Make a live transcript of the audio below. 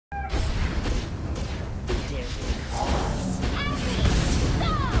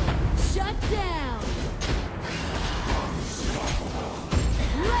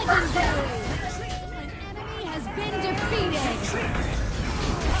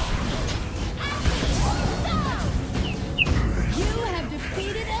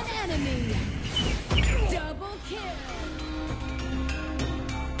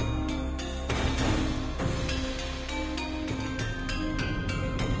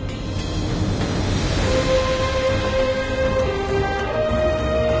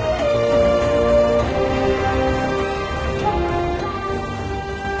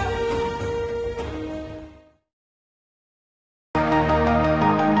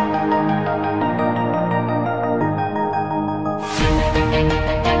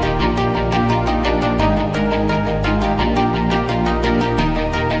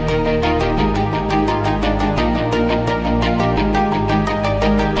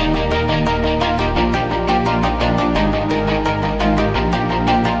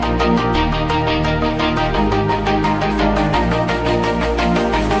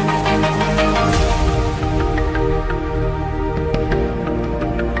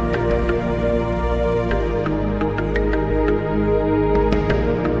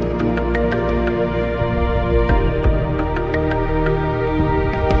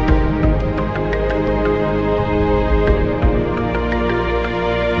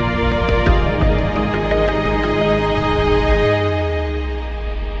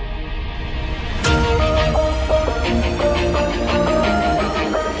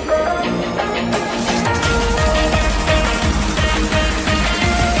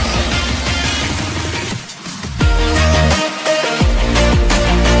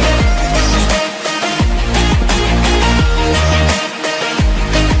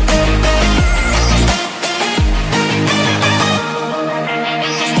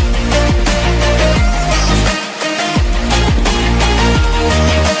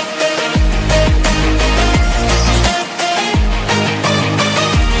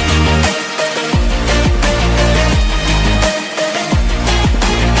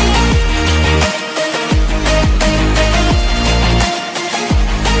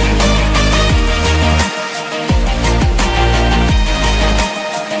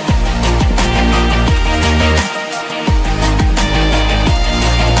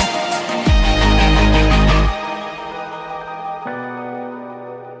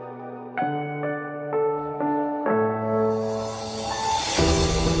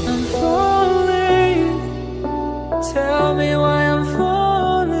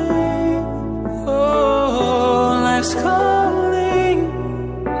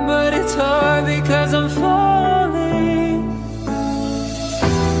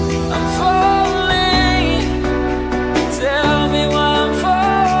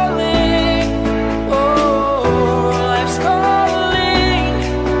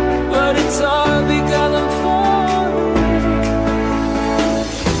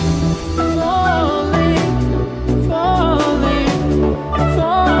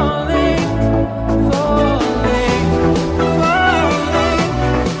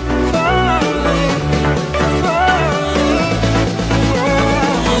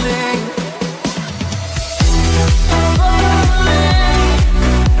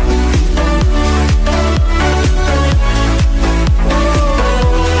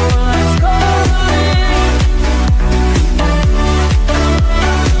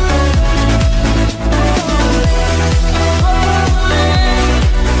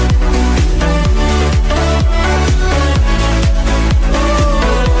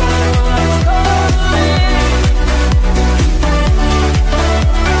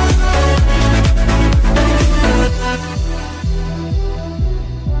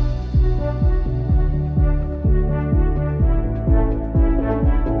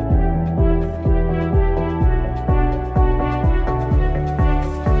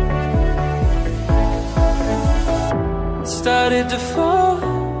to fall,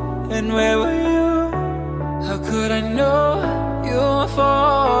 and where were you? How could I know you were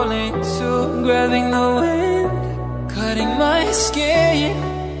falling too? Grabbing the wind, cutting my skin,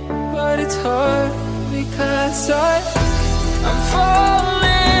 but it's hard because I'm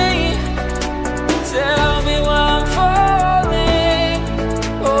falling. Tell me why I'm falling.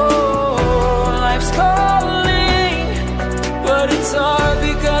 Oh, life's calling, but it's hard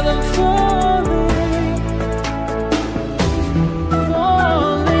because I'm falling.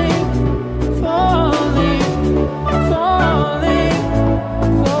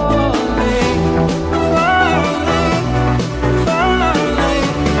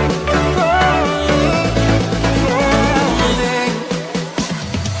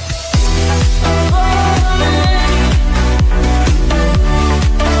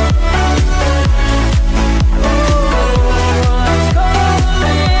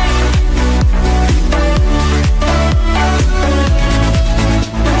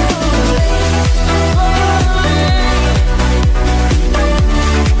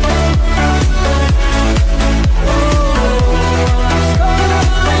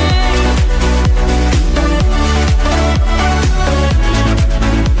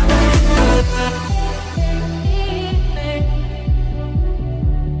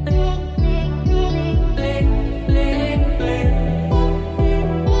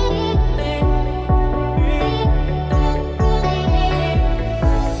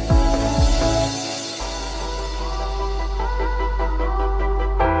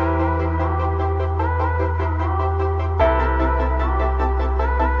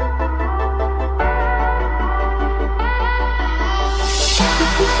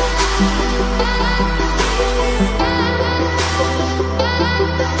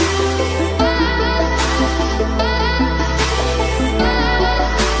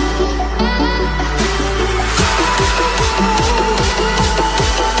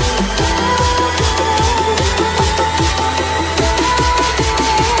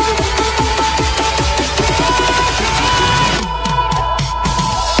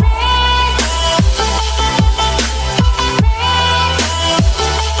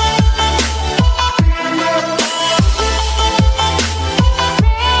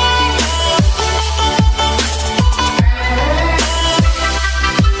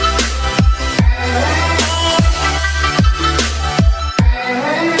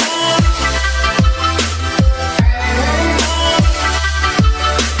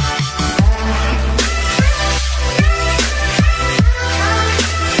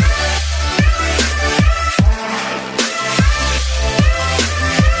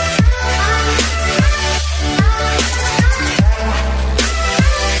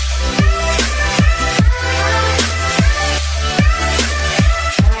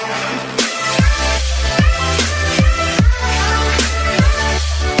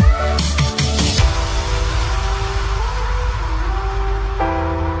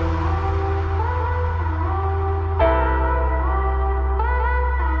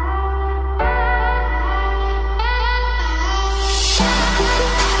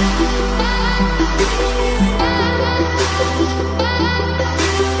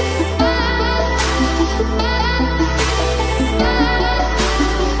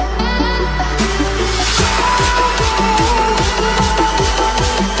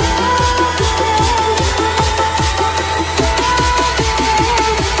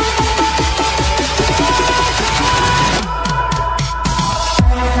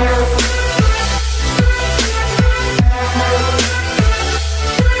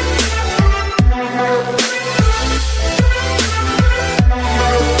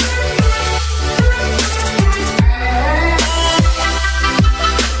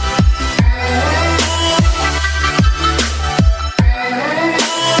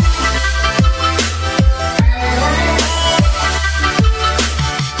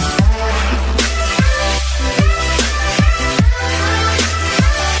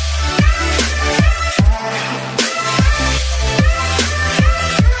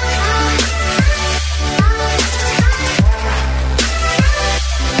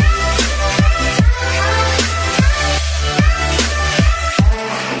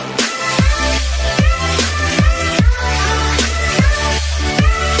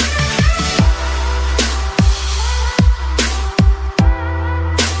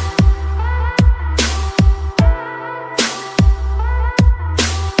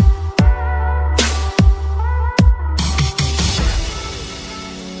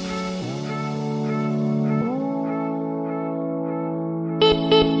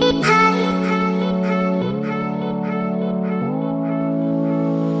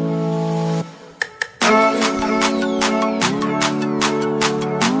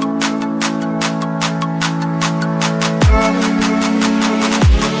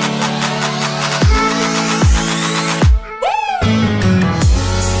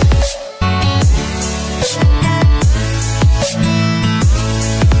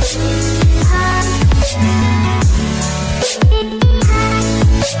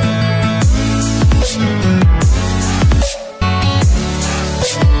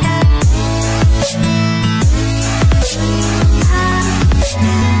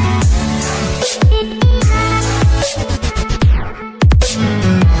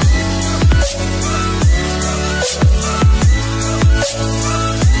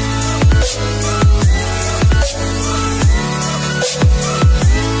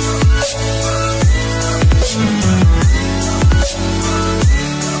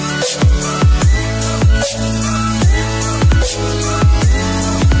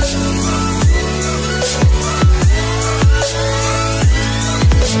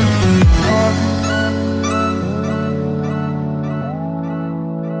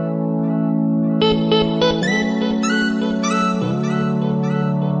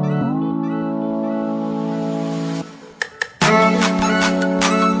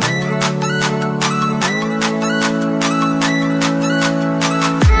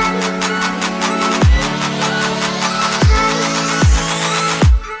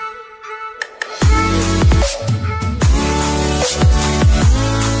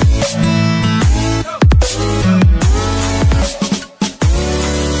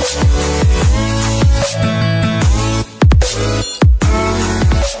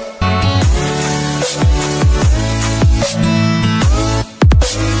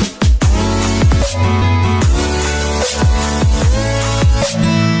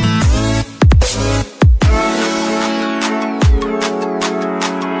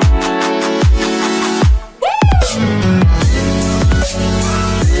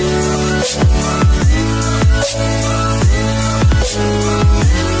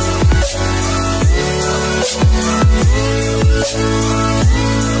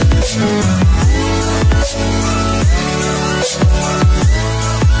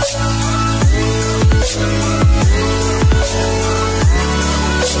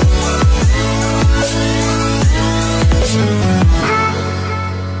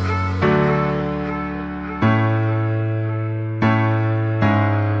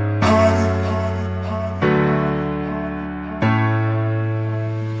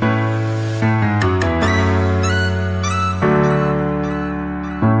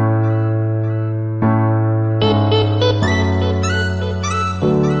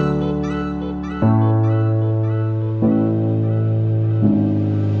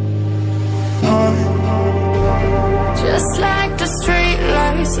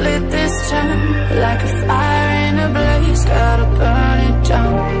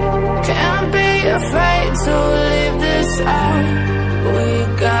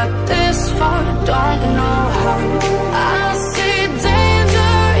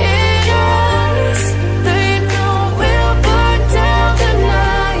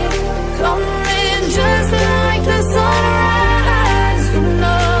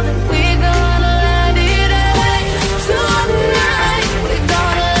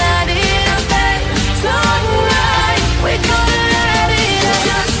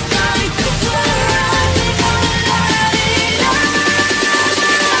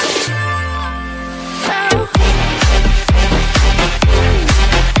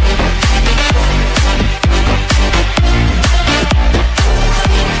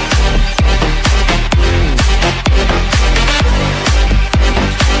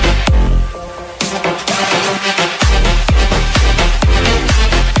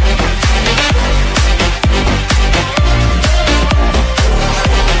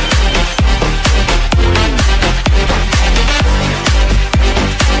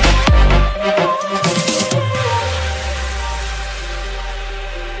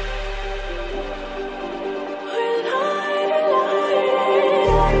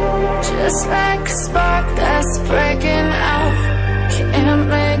 just like a spark that's breaking out. Can't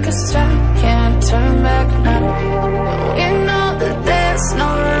make a stop, can't turn back now. We know that there's no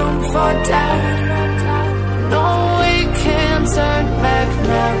room for doubt. No, we can't turn back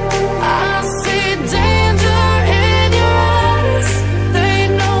now. I see danger in your eyes. They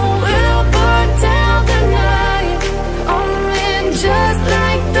know we'll burn down the night. Coming just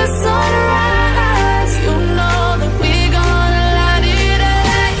like the sunrise. You know that we're gonna light it up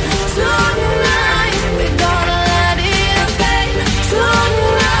tonight. We're gonna light it up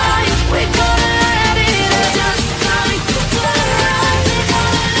tonight. We're gonna light it up just like the sunrise. We're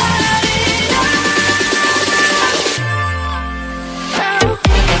gonna light it up.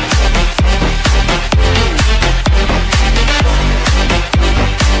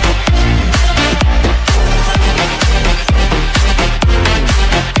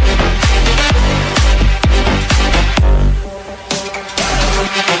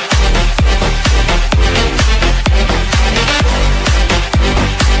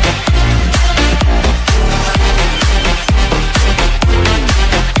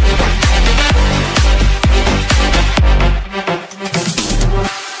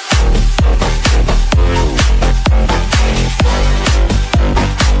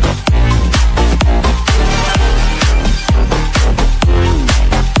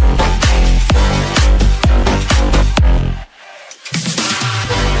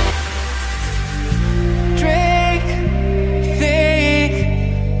 Drink, think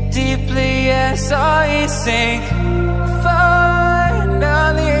deeply as I sink.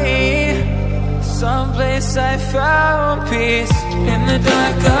 Finally, someplace I found peace in the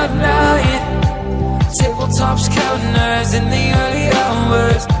dark of night. Tabletops, counters in the early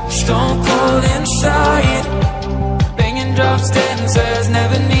hours. Stone cold inside. Banging drops, dancers,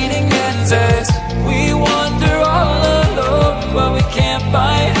 never needing answers. We wander all alone, but we can't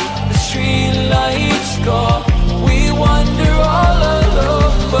find the street lights go. We wander all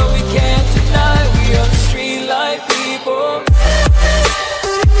alone, but we can't deny we are the street light people.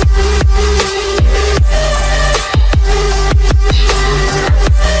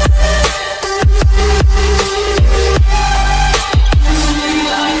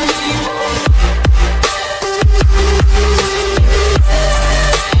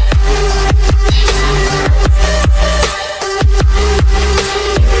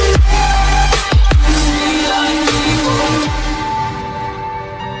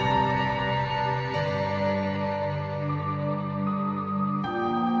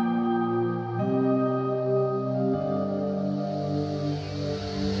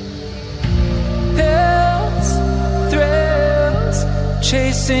 Pills, thrills,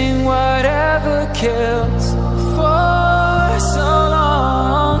 chasing whatever kills. For so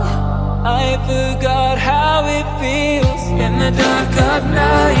long, I forgot how it feels in the dark of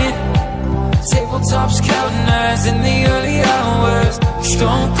night. Tabletops, counters in the early hours.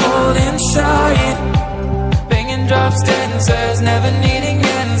 Stone cold inside. Banging drops, dancers, never needing